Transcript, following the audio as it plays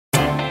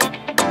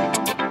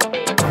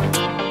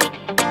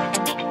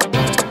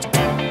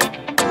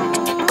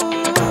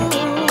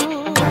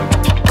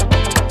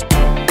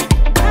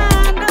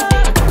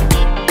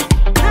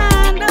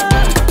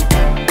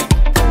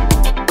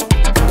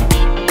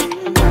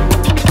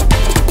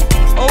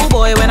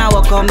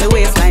walk on me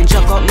waistline,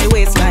 chuck up me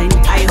waistline.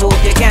 I hope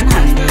you can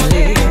handle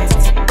it.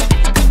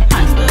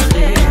 Handle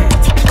it.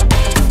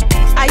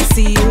 I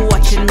see you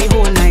watching me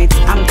whole night.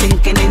 I'm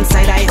thinking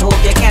inside, I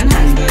hope you can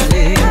handle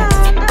it.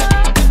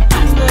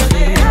 Handle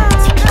it.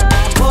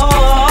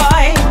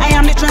 Boy, I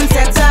am the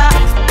trendsetter,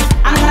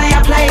 and when I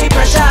apply the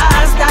pressure,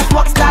 start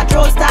walk, start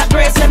roll, start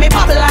brace. Let me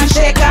bubble and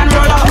shake and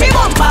roll out me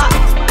bumper.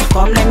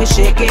 Come let me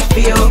shake it for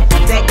you.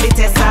 Take the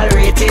test, I'll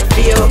rate it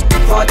for you.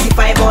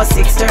 45 or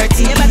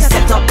 630.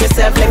 Set up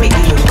yourself, let me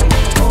give you.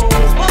 Oh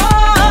boy,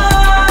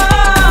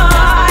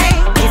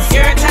 it's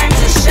your time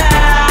to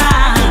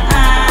shine.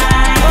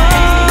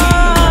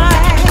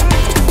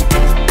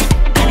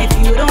 And if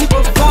you don't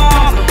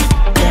perform,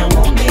 there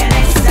won't be a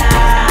next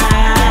time.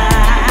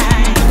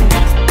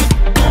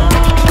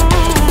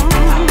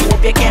 I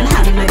hope you can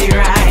handle it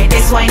right.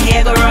 This wine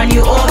here go run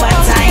you over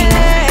time.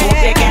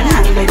 Hope you can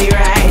handle it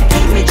right.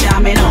 Keep me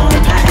jamming all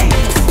night.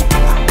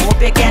 I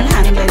hope you can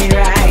handle it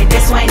right.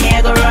 This wine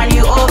here go run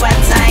you over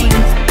time.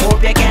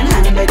 Hope you can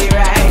handle it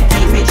right.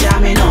 Keep me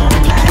jamming all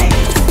night.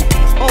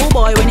 Oh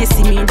boy, when you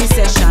see me in this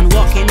session,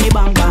 walking me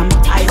bam bam,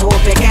 I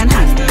hope you can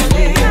handle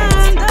it.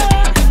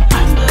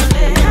 Handle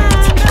it.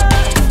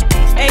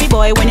 Hey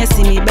boy, when you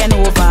see me bend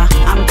over,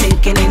 I'm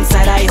thinking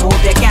inside, I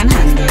hope you can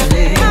handle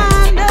it.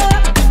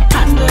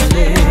 Handle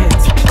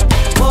it.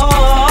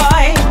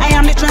 Boy, I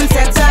am the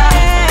trendsetter,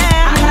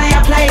 and when I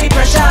apply the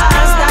pressure,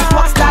 start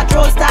walk, start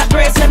roll, start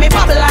brace. Let me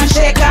bubble and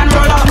shake and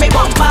roll out me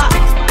bumper.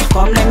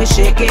 Come let me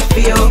shake it for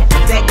you.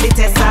 Take the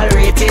test, I'll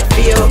rate it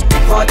for you.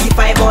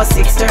 45 or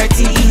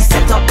 630.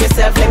 Set up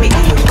yourself, let me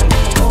give you.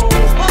 Oh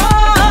boy,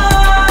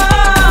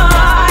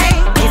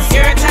 it's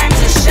your time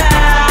to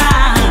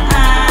shine.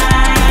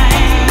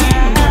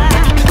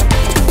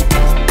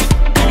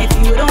 And if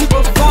you don't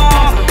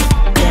perform,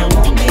 there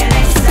won't be a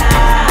next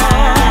time.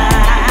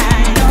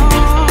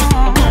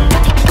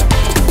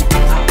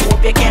 I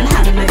hope you can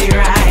handle it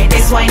right.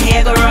 This wine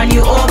here go run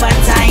you over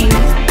time.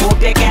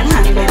 Hope you can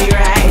handle it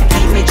right.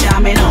 Keep me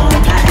jamming all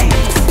night.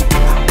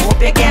 I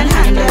hope you can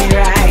handle it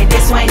right.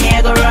 This wine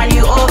here go run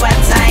you over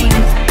time.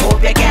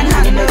 Hope you can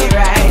handle it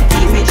right.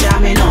 Keep me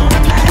jamming all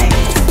night.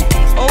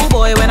 Oh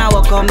boy, when I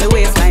walk on me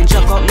waistline,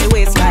 chuck up me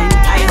waistline.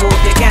 I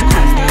hope you can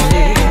handle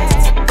it.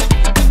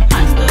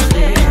 Handle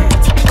it.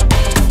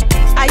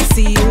 I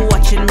see you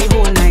watching me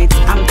whole night.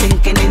 I'm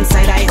thinking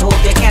inside, I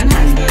hope you can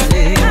handle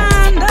it.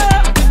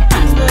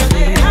 Handle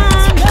it.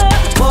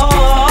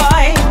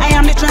 Boy, I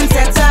am the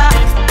trendsetter,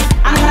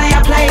 and when I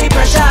apply the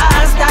pressure,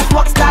 start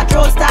walk, start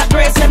roll, start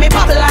brace. Let me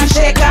bubble and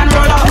shake and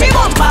roll out me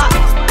bumper.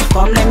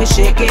 Come let me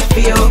shake it for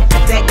you.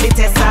 Take the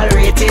test, I'll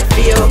rate it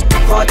for you.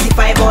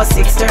 45 or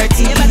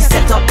 630.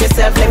 Set up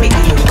yourself, let me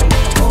give you.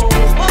 Oh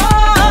boy,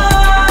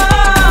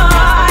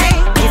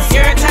 it's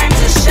your time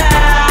to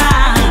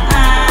shine.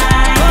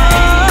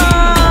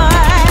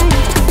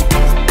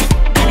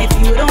 And if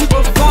you don't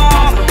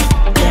perform,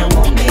 there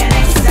won't be a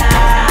next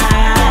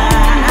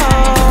time.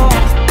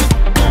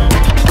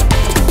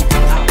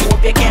 I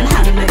hope you can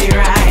handle it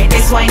right.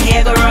 This wine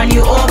here go run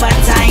you over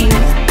time.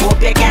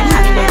 Hope you can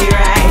handle it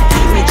right.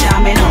 Keep me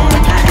jamming all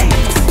night.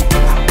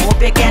 I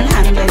hope you can